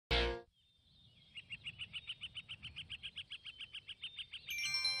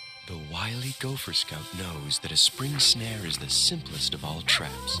The wily Gopher Scout knows that a spring snare is the simplest of all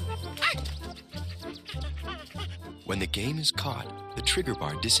traps. When the game is caught, the trigger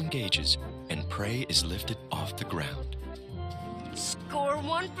bar disengages and prey is lifted off the ground. Score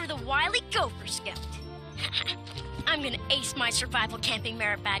one for the wily Gopher Scout. I'm gonna ace my survival camping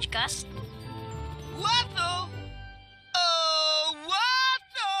merit badge, Gus. Waffle! Oh,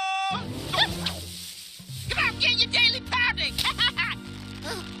 Waffle! Come on, get your daily pounding!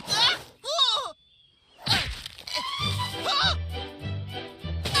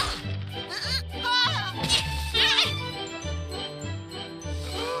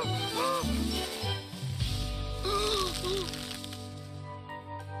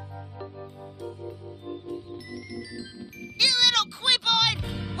 You little quiboid!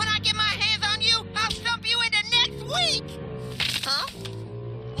 When I get my hands on you, I'll stump you into next week! Huh?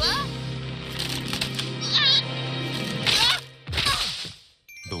 What?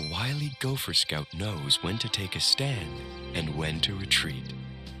 The wily Gopher Scout knows when to take a stand and when to retreat.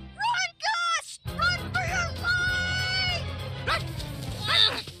 Run, Gus! Run for your life!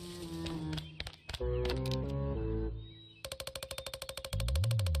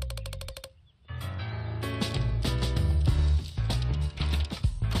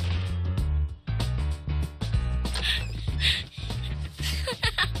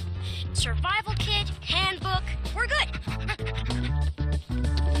 Survival kit, handbook, we're good.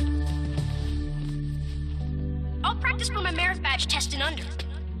 I'll practice for my merit badge testing under.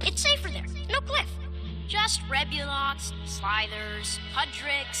 It's safer there, no cliff. Just Rebulox, Slithers,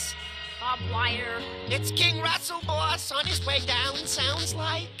 Pudrix, Bob Wire. It's King Russell, boss, on his way down, sounds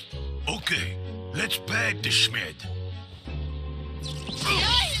like. Okay, let's bag the Schmid.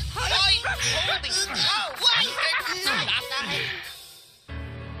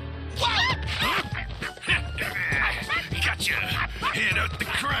 Gotcha. Hand out the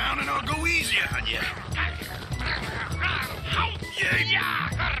crown and I'll go easy on you.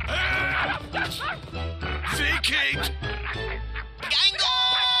 Vacate.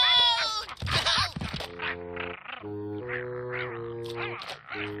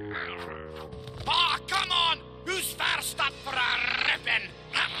 Oh, come on! Who's first up for a ripping?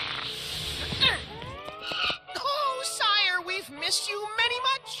 Oh, sire, we've missed you many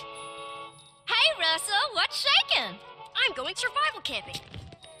much. Hey, Russell, what's shaking? I'm going survival camping.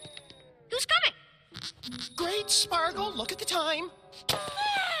 Who's coming? Great Spargle, look at the time.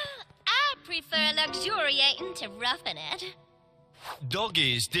 I prefer luxuriating to roughing it.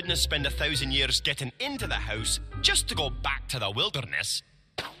 Doggies didn't spend 1,000 years getting into the house just to go back to the wilderness.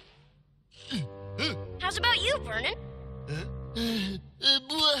 How's about you, Vernon?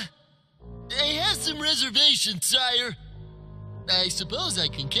 I have some reservations, sire. I suppose I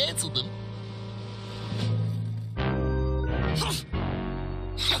can cancel them.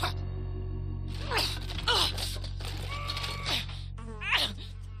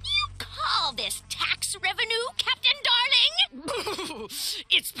 You call this tax revenue, Captain Darling?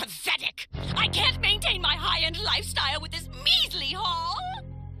 It's pathetic. I can't maintain my high-end lifestyle with this measly haul.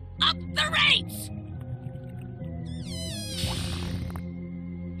 Up the rates!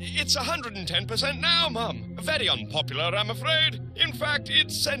 It's 110% now, Mum. Very unpopular, I'm afraid. In fact,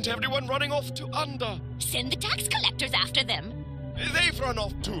 it's sent everyone running off to under. Send the tax collectors after them. They've run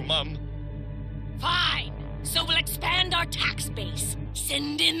off too, Mum. Fine. So we'll expand our tax base.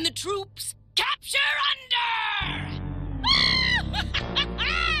 Send in the troops. Capture under!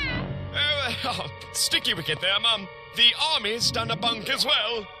 Sticky wicket there, Mum. The army's done a bunk as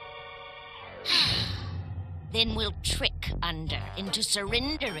well. Then we'll trick Under into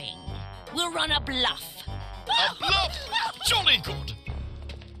surrendering. We'll run a bluff. A bluff? Jolly good.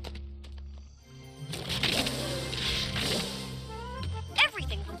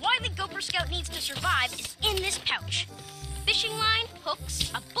 Everything the wily Gopher Scout needs to survive is in this pouch. Fishing line,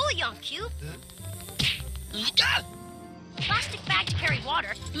 hooks, a bouillon cube, plastic bag to carry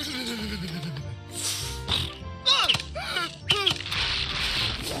water,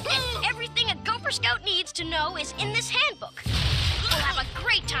 and everything a Gopher Scout needs to know is in this handbook. We'll have a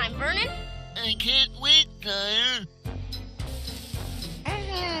great time, Vernon. I can't wait, sire.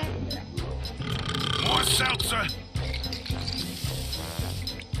 More seltzer.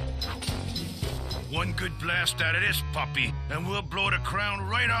 One good blast out of this puppy, and we'll blow the crown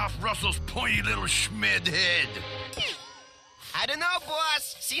right off Russell's pointy little Schmid head. I don't know,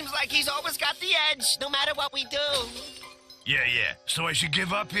 boss. Seems like he's always got the edge, no matter what we do. Yeah. So I should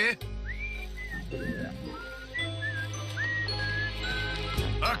give up here?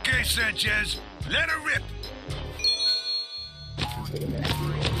 Okay, Sanchez. Let her rip.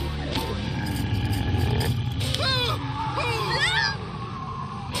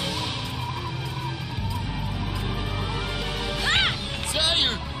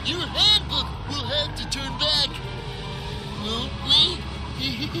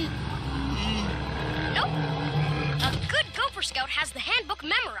 Nope. A good Gopher Scout has the handbook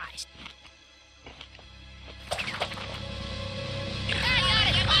memorized.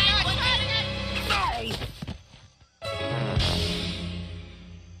 No!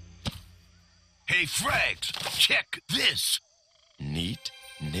 Hey, Frags, check this. Neat,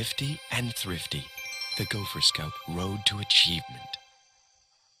 nifty, and thrifty. The Gopher Scout road to achievement.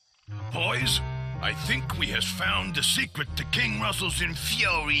 Boys, I think we has found the secret to King Russell's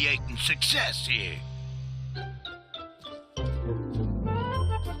infuriating success here.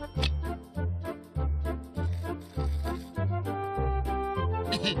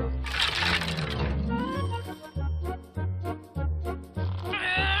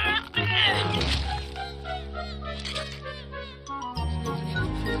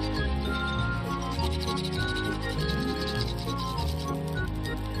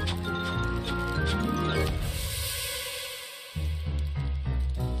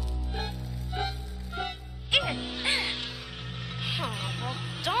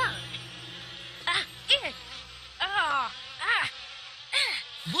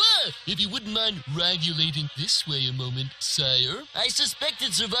 If you wouldn't mind regulating this way a moment, sire. I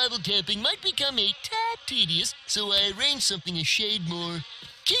suspected survival camping might become a tad tedious, so I arranged something a shade more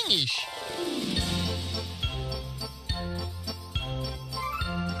kingish.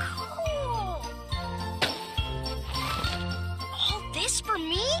 Cool. All this for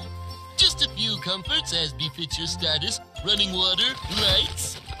me? Just a few comforts as befits your status. Running water,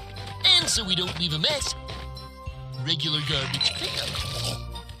 lights, and so we don't leave a mess, regular garbage pickup.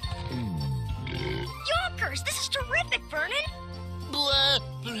 Yonkers, this is terrific, Vernon. Blah,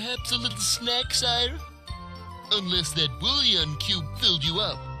 perhaps a little snack, sire? Unless that bouillon cube filled you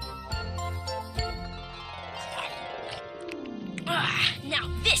up. Now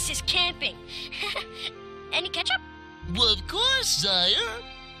this is camping. Any ketchup? Well, of course, sire.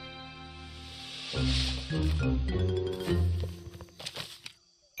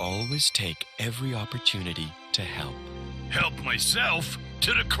 Always take every opportunity to help. Help myself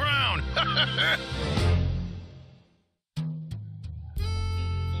to the crown.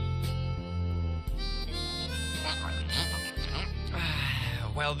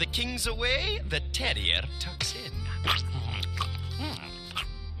 While the king's away, the terrier tucks in.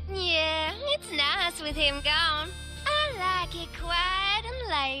 Yeah, it's nice with him gone. I like it quiet and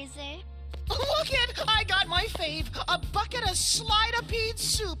lazy. Look it! I got my fave, a bucket of Slide-a-Pede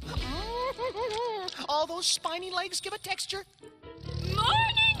soup. All those spiny legs give a texture.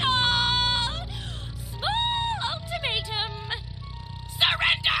 Morning all! Small ultimatum!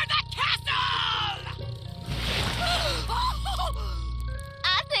 Surrender the castle!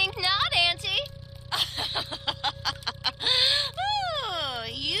 I think not, Auntie. Oh,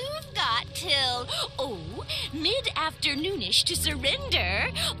 you've got till, mid-afternoonish to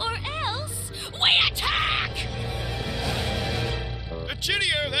surrender, or else we attack!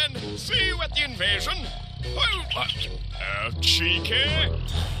 Cheerio, then. See you at the invasion. Cheeky.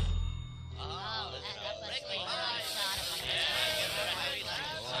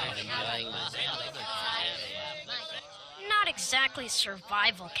 Not exactly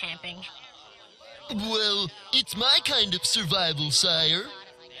survival camping. Well, it's my kind of survival, sire.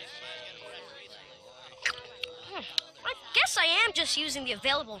 I guess I am just using the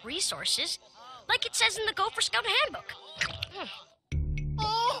available resources, like it says in the Gopher Scout handbook.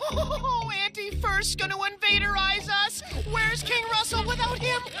 Oh, Auntie First's gonna invaderize us. Where's King Russell without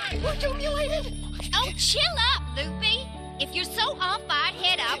him? We're humiliated. Oh, chill up, Loopy. If you're so on-fired,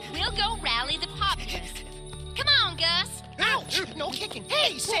 head up. We'll go rally the populace. Come on, Gus. Ouch! No kicking.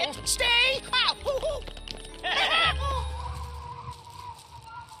 Hey, sit, stay. Ow! Hoo-hoo.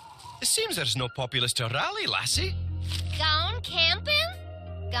 It seems there's no populace to rally, lassie. Gone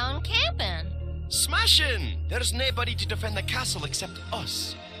camping? Gone camping. Smashing! There's nobody to defend the castle except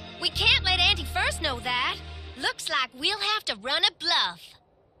us. We can't let Auntie First know that. Looks like we'll have to run a bluff.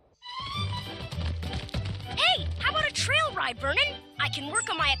 Hey, how about a trail ride, Vernon? I can work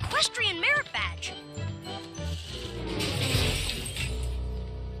on my equestrian merit badge.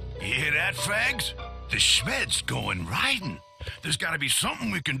 You hear that, Frags? The Schmed's going riding. There's got to be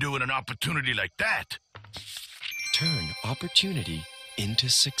something we can do with an opportunity like that. Turn opportunity into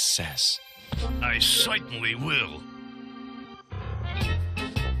success. I certainly will.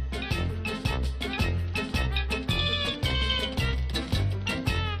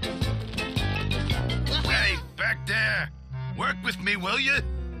 Hey, back there. Work with me, will you?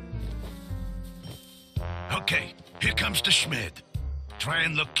 Okay, here comes the Schmed. Try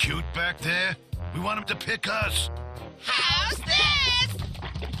and look cute back there. We want him to pick us. How's this?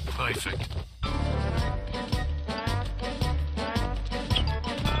 Perfect.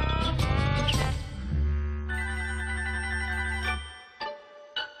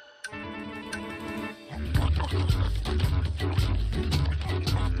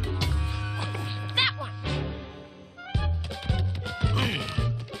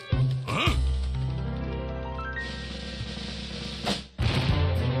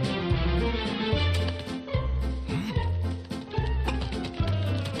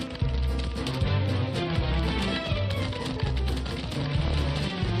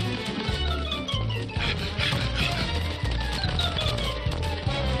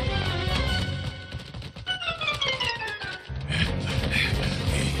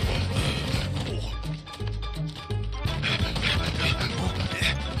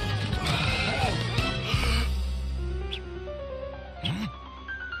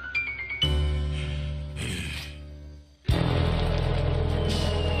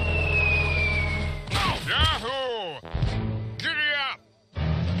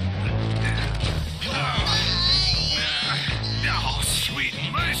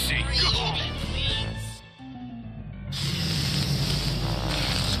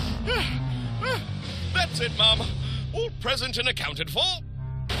 it, Mum. All present and accounted for.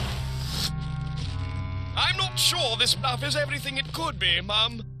 I'm not sure this bluff is everything it could be,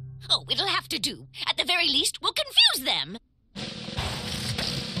 Mum. Oh, it'll have to do. At the very least, we'll confuse them.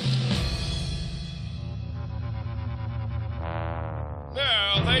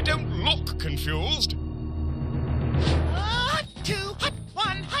 Well, they don't look confused. Hot 2, hot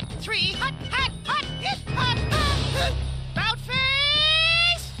 1, hot 3, hot, hot, hot, hot, hot. About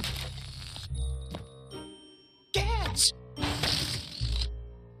face! Dance!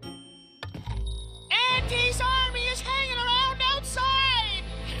 Auntie's army is hanging around outside!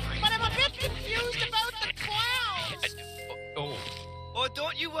 But I'm a bit confused about the clowns! Oh,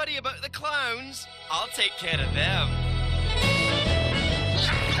 don't you worry about the clowns. I'll take care of them.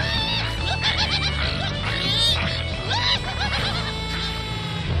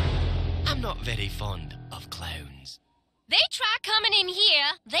 I'm not very fond of clowns. They try coming in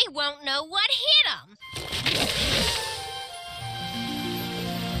here, they won't know what hit them.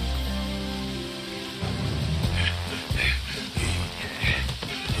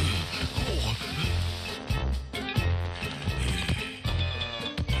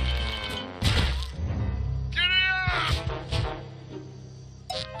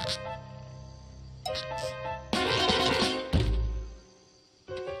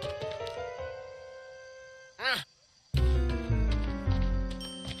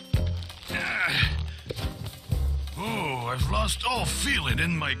 I've lost all feeling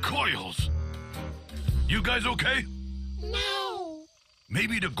in my coils. You guys okay? No.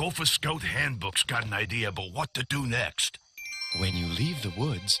 Maybe the Gopher Scout handbook's got an idea about what to do next. When you leave the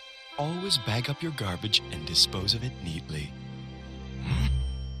woods, always bag up your garbage and dispose of it neatly.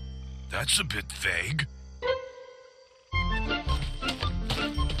 That's a bit vague.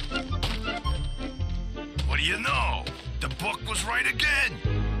 What do you know? The book was right again.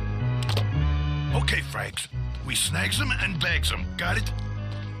 Okay, Frags. We snags them and bags them. Got it?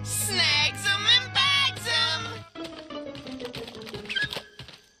 Snags 'em and bags 'em!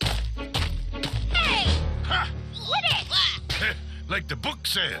 Hey! Ha! What it? Like the book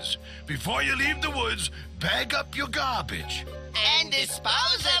says, before you leave the woods, bag up your garbage. And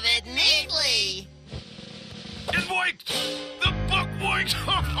dispose of it neatly! It worked! The book worked!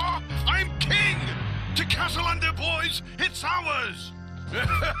 I'm king! To Castle Under, boys! It's ours!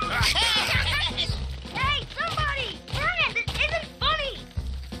 Hey, somebody! Turn it! This isn't funny!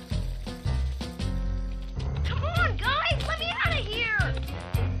 Come on, guys! Let me out of here!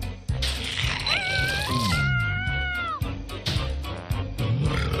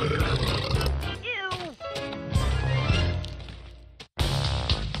 Ew!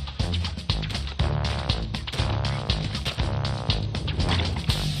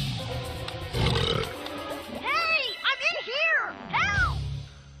 Hey! I'm in here! Help!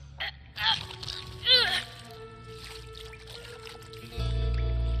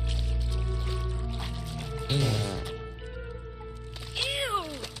 Ew!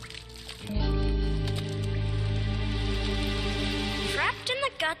 Trapped in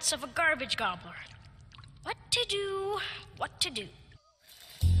the guts of a garbage gobbler. What to do? What to do?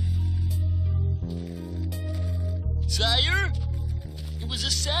 Sire? It was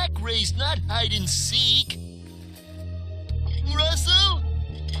a sack race, not hide and seek. Russell?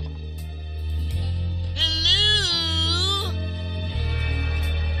 Hello?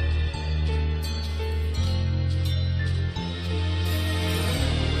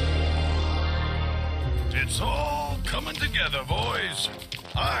 It's all coming together, boys.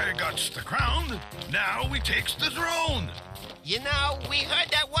 I got the crown. Now we takes the throne. You know, we heard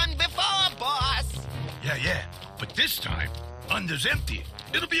that one before, boss! Yeah. But this time, Under's empty.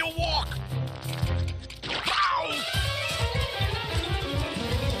 It'll be a walk. Ow!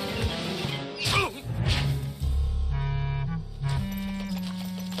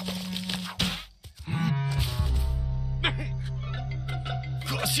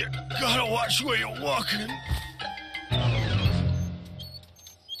 Cause you gotta watch where you're walking.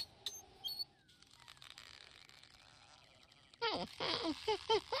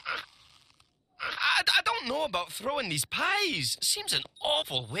 I don't know about throwing these pies. Seems an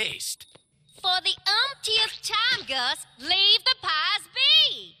awful waste. For the umpteenth time, Gus, leave the pies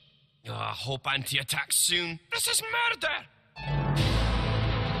be! Oh, I hope Auntie attacks soon. This is murder!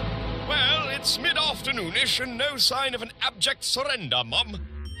 Well, it's mid-afternoonish and no sign of an abject surrender, Mum.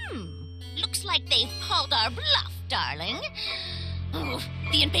 Looks like they've called our bluff, darling. Oh,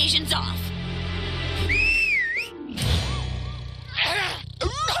 the invasion's off.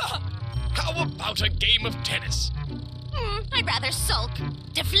 How about a game of tennis? I'd rather sulk.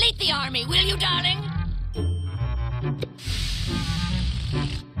 Deflate the army, will you, darling?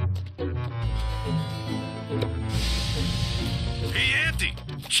 Hey,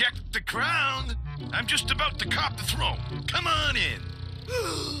 check the crown. I'm just about to cop the throne. Come on in.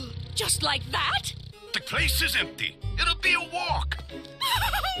 Just like that? The place is empty. It'll be a walk.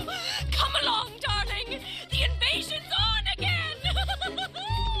 Come along, darling. The invasion's on again.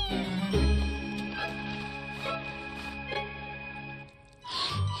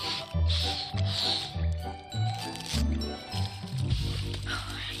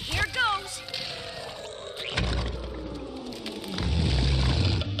 Here goes.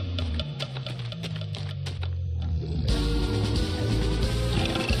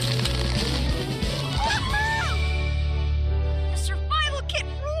 The survival kit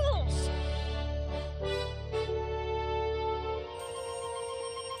rules.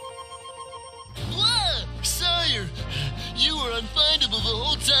 Blah! Sire, you were unfindable the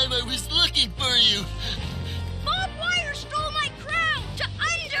whole time I was looking for you. Bob Wire stole my crown! To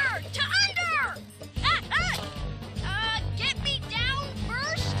under! To under! Get me down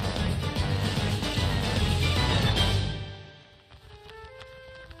first?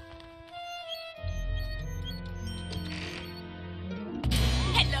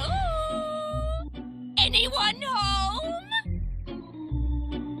 Hello? Anyone home?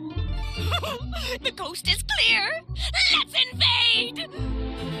 The coast is clear. Let's invade!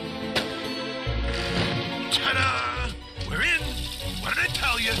 Ta-da! We're in. What did I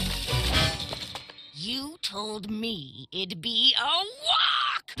tell you? You told me it'd be a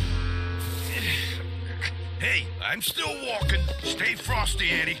walk! Hey, I'm still walking. Stay frosty,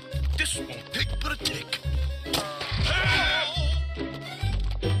 Annie. This won't take but a tick.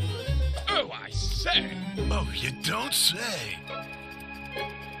 Oh, I say. Oh, you don't say.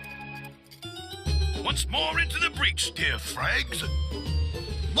 Once more into the breach, dear Frags.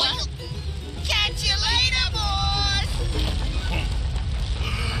 Well, catch you later, boys! Ooh,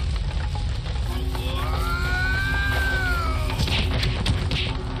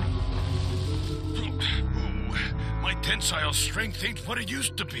 my tensile strength ain't what it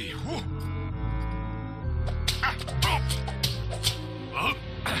used to be. Whew.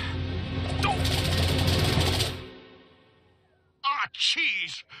 Ah,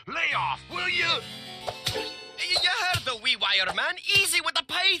 cheese! Lay off, will you? You heard the wee wire man. Easy with the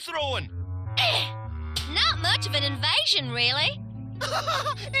pie throwing. Not much of an invasion, really.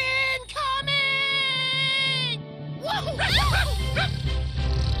 Incoming! Whoa!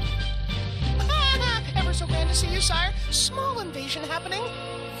 Ever so glad to see you, sire. Small invasion happening.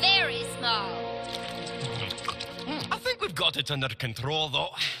 Very small. I think we've got it under control,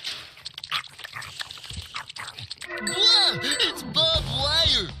 though. Blah! It's Bob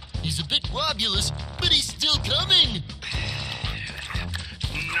Wire. He's a bit wobulous, but he's still coming.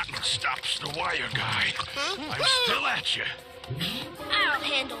 Nothing stops the wire guy. I'm still at you. I'll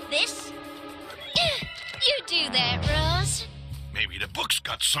handle this. You do that, Ross. Maybe the book's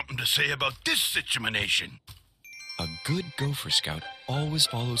got something to say about this situation. A good Gopher Scout always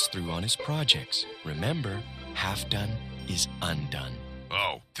follows through on his projects. Remember, half done is undone.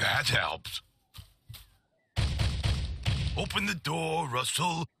 Oh, that helps. Open the door,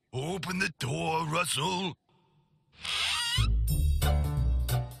 Russell. Open the door, Russell.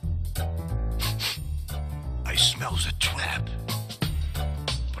 I smells a trap.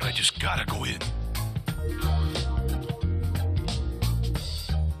 But I just gotta go in.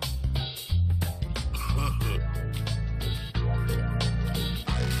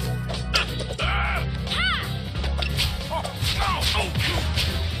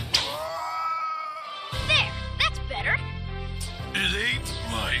 There, that's better. It ain't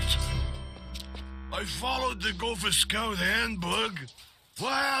right. I followed the Gopher Scout handbook.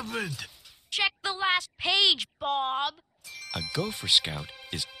 What happened? Check the last page, Bob. A Gopher Scout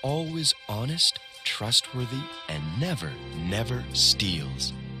is always honest, trustworthy, and never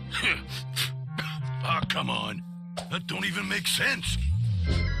steals. Ah, come on. That don't even make sense.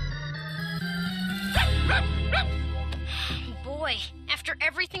 Boy, after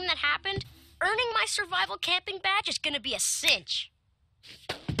everything that happened, earning my survival camping badge is gonna be a cinch.